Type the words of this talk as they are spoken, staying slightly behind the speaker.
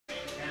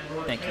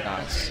Thank you,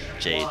 guys.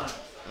 Jade.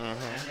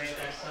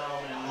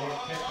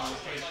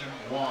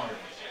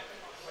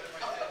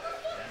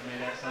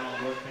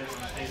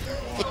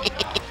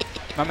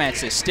 My man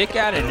says, stick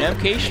at an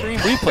MK stream.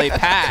 We play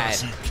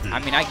pad. I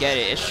mean, I get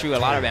it. It's true. A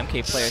lot of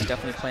MK players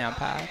definitely play on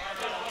pad.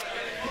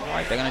 All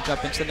right, they're going to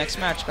jump into the next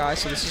match, guys.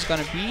 So this is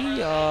going to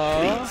be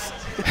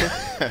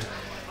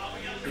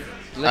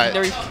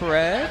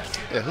LegendaryPred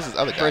who's this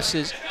other guy?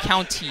 versus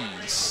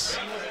Kountyz.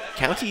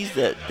 Kountyz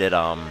did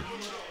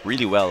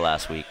really well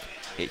last week.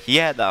 He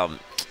had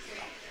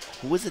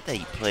who was it that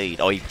he played?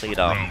 Oh, he played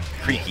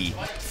Creaky.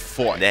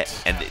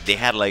 And they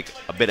had like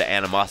a bit of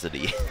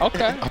animosity.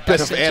 Okay. A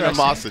bit of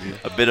animosity.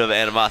 A bit of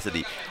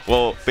animosity.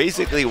 Well,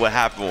 basically what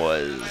happened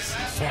was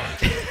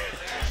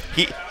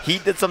he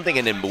did something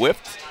and then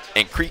whiffed,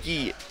 and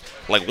Creaky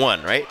like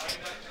won, right?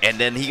 And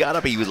then he got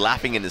up and he was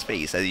laughing in his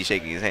face as he's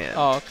shaking his hand.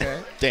 Oh,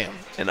 okay. Damn.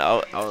 And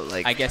I was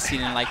like, I guess he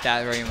didn't like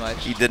that very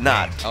much. He did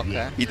not.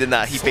 Okay. He did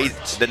not. He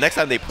the next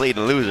time they played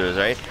in losers,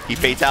 right? He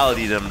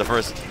fatality'd them the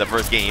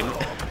first game.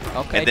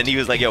 Okay. And then he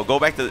was like, "Yo, go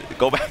back to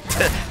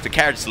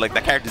character select.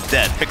 That character's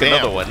dead. Pick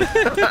another one."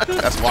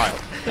 That's wild.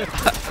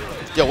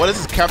 Yo, what is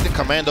this Captain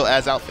Commando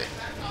as outfit?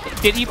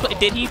 Did he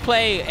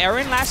play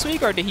Erron last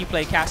week or did he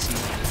play Cassie?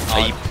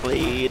 He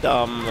played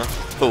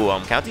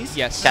Kountyz?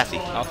 Yes. Cassie.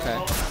 Okay.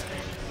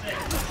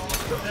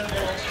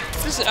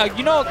 This,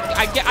 you know,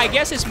 I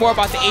guess it's more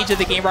about the age of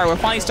the game, right? We're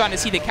finally starting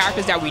to see the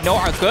characters that we know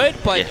are good,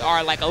 but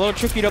are like a little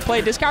tricky to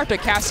play. This character,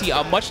 Cassie,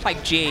 much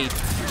like Jade,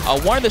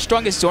 one of the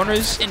strongest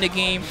zoners in the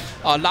game.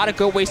 A lot of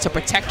good ways to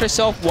protect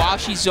herself while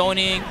she's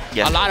zoning.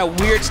 Yes. A lot of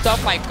weird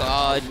stuff like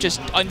just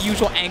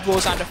unusual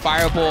angles on the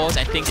fireballs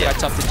and things that are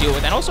tough to deal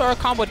with. And also her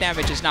combo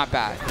damage is not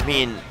bad. I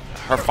mean,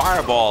 her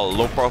fireball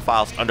low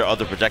profiles under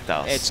other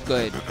projectiles. It's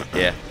good.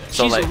 Yeah.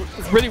 So She's like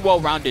really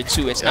well-rounded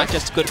too. It's not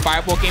just good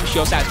fireball game. She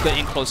also has good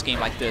in-close game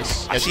like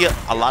this. I see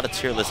a lot of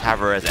tier lists have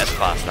her as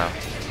S-class now.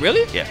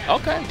 Really? Yeah.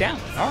 Okay, damn.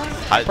 All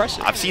right.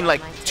 Impressive. I've seen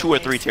like 2 or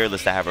 3 tier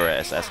lists that have her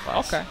as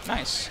S-class. Okay,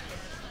 nice.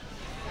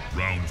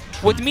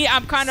 With me,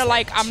 I'm kind of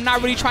like, I'm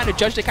not really trying to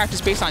judge the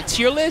characters based on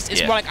tier list.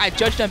 It's more like I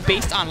judge them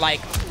based on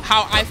like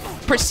how I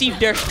perceive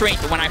their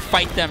strength when I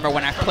fight them or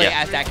when I play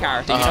as that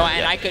character, you know?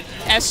 And I could,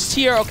 S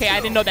tier, okay, I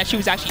didn't know that she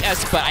was actually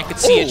S, but I could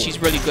see it. She's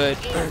really good.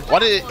 Why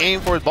did it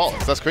aim for his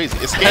balls? That's crazy.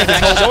 It scanned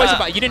she's always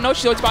about, you didn't know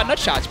she's always about nut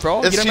shots,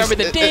 bro. You don't remember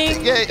the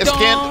ding? Yeah, it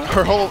scanned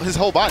his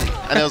whole body.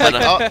 And it was like,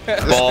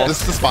 oh,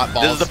 this is the spot,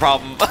 balls. This is the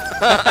problem.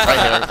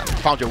 Right here.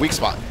 Found your weak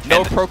spot.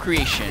 No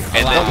procreation.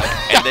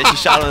 And then she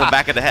shot him in the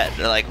back of the head.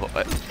 They're like,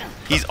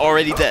 he's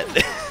already dead.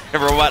 The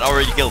robot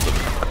already killed him.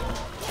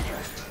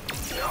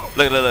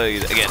 Look,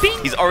 again. Bing.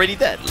 He's already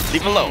dead.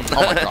 Leave him alone.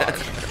 Oh my god.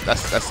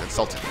 That's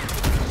insulting.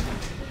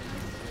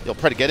 Yo,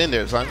 Pred, get in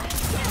there, son.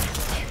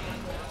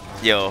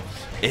 Yo.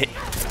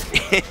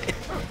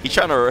 He's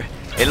trying to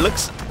it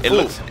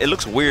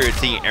looks weird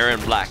seeing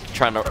Erron Black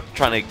trying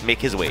to make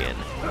his way in.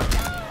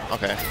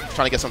 Okay.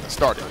 Trying to get something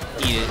started.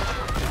 Eat it.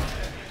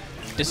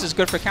 This is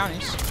good for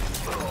Kountyz.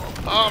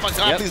 Oh my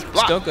god, please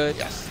block. Still good.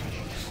 Yes.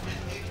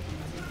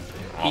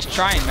 He's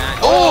trying, man.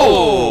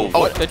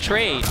 Oh, the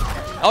trade.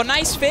 Oh,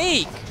 nice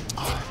fake.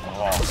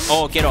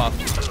 Oh, get off.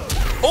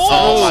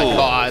 Oh my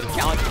god.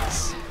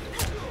 Kountyz.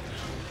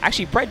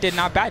 Actually, Pred did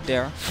not bad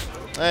there.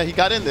 He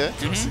got in there.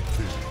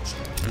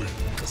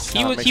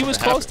 He was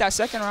close that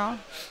second round.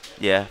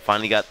 Yeah,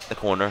 finally got the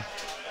corner.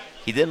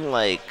 He didn't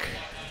like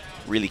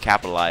really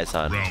capitalize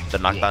on the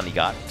knockdown he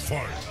got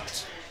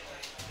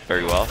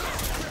very well.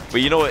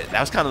 But you know what? That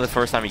was kind of the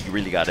first time he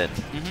really got in. I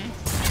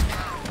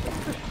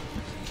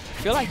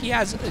feel like he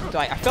has, I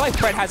feel like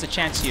Pred has a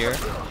chance here.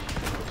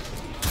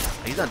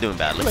 He's not doing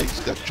badly. He's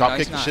got to drop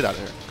kick the shit out of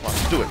here. Come on,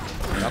 do it.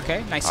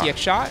 Okay, nice CX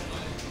shot.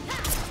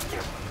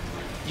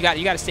 You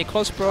got to stay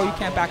close, bro. You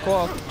can't back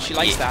off. She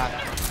likes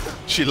that.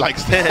 She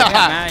likes that.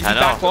 Yeah, man. You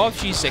back off,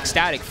 she's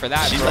ecstatic for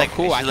that. She's bro. like,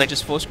 cool. I like, can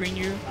just full screen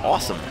you.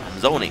 Awesome.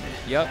 Zoning.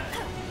 Yep.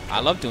 I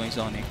love doing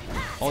zoning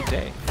all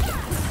day.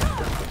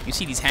 You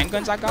see these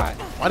handguns I got?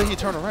 Why did he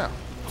turn around?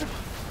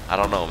 I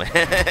don't know, man.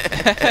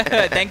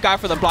 Thank God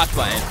for the block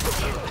button.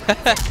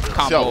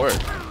 Combo.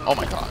 Oh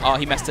my god. Oh,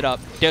 he messed it up.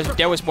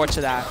 There was more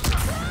to that.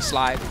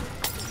 Slide.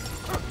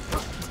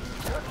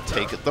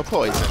 Take the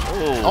poison.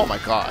 Ooh. Oh my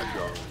god.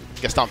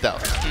 Get stomped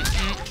out.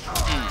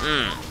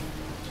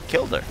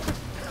 Killed her.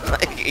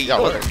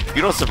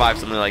 You don't survive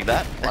something like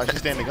that. Why is she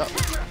standing up?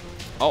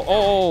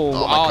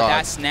 Oh,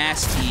 that's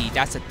nasty.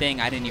 That's a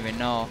thing I didn't even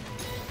know.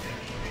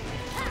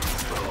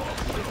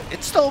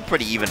 It's still a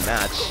pretty even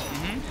match.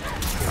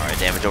 All right,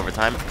 damage over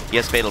time. He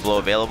has Fatal Blow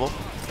available.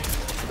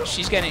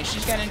 She's getting.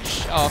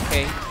 Oh,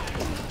 okay.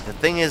 The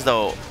thing is,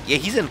 though, yeah,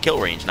 he's in kill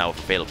range now with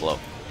Fatal Blow.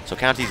 So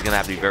Kountyz gonna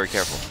have to be very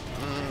careful.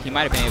 He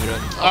might have been able to.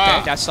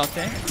 Okay, that's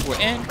something. We're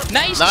in.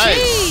 Nice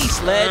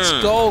chase. Let's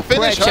go.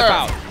 Finish Pred, chip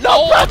out.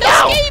 No, Pred,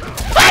 no! Escape.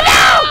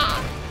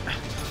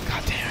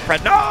 God damn.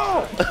 Pred,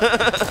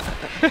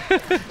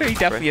 no! He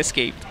definitely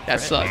escaped. That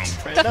sucks.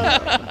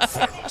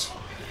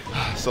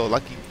 So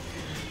lucky.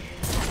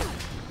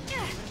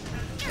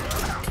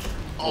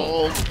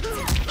 Oh,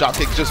 drop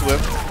kick just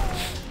whipped.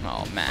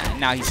 Oh man,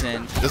 now he's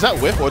in. Does that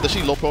whiff or does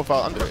she low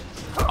profile under it?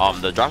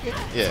 The drop kick?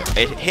 Yeah.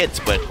 It hits,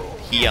 but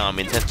he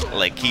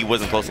he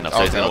wasn't close enough,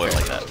 so he's gonna whiff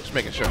like that. Just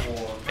making sure.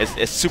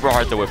 It's super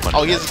hard to whiff on.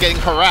 Oh, he's getting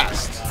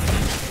harassed.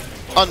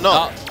 Oh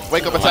no.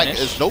 Wake up attack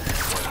is nope.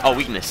 Oh,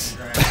 weakness.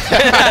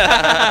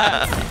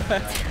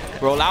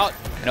 Roll out.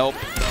 Nope.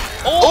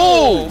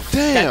 Oh,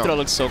 damn. That throw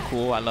looks so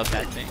cool. I love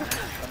that thing.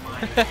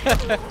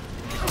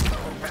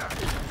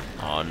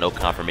 Oh, no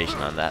confirmation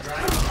on that.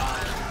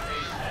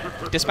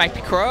 This might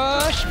be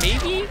crush,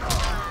 maybe?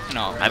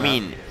 No. I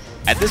mean,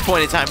 at this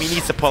point in time, he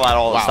needs to pull out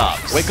all the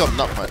stops. Wake up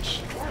nut punch.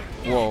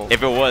 Whoa.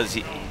 If it was,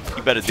 he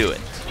better do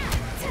it.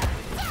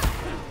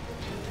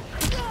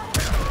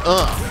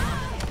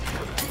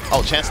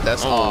 Oh, chance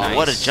test. Oh, nice.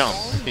 what a jump.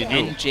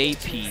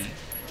 NJP.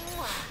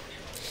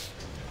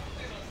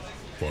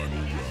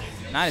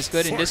 Not as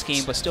good in this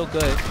game, but still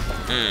good.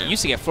 You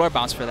used to get floor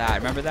bounce for that.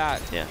 Remember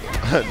that? Yeah.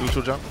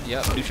 Neutral jump?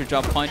 Yep. Neutral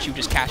jump punch. You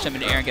just catch them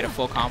in the air and get a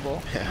full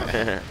combo.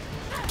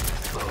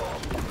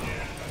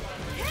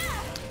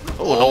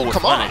 Oh, no,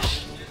 come on.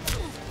 punish.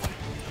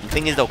 The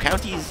thing is, though,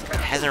 Kountyz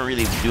hasn't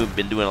really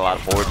been doing a lot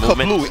of forward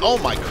movement. Kablooey. Oh,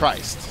 my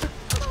Christ.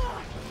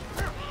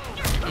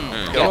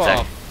 Get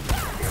off.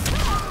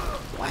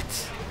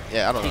 What?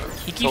 Yeah, I don't know.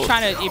 He keeps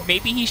trying to,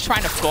 maybe he's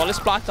trying to flawless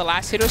block the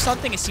last hit or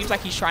something. It seems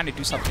like he's trying to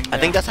do something there. I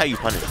think that's how you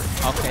punish.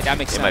 Okay, that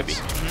makes sense. It might be.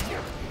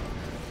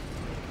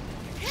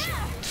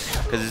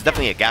 Because there's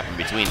definitely a gap in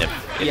between them.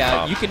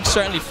 Yeah, you can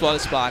certainly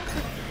flawless block.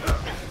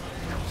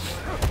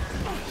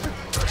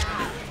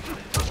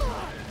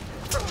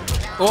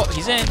 Oh,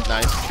 he's in.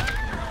 Nice.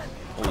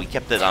 Oh, he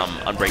kept it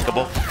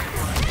unbreakable.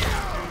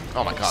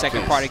 Oh my God.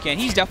 Second part again.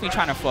 He's definitely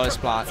trying to flawless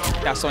block.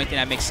 That's the only thing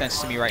that makes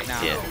sense to me right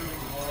now. Yeah.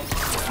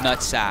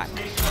 Nutsack.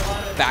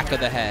 Back of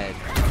the head.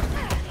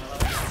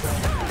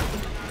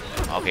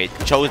 Okay,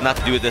 chose not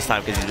to do it this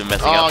time because he's been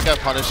messing up. Oh, I got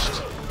punished.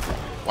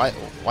 Why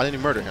didn't he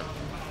murder him?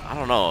 I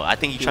don't know. I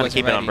think he's trying to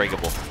keep it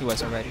unbreakable. He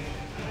wasn't ready. Yeah,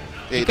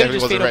 He he could've definitely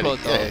just wasn't fatal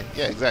ready.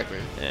 blow, Yeah, exactly.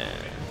 Yeah.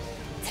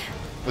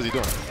 What's he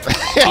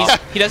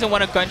doing? He doesn't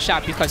want a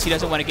gunshot because he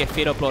doesn't want to get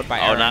fatal blowed by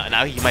Erron. Oh,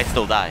 now he might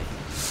still die.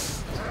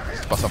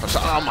 Bust off a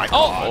shot. Oh my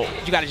Oh,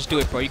 God. you gotta just do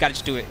it, bro. You gotta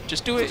just do it.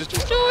 Just do it. Just do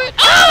it.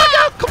 Oh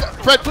my God. Come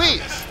on. Fred,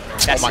 please.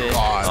 That's oh my it.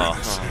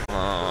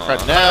 God.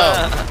 Fred,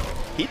 no.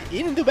 He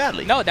didn't do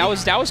badly. No, that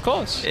was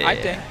close. Yeah. I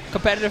think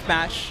competitive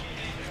match.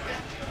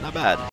 Not bad.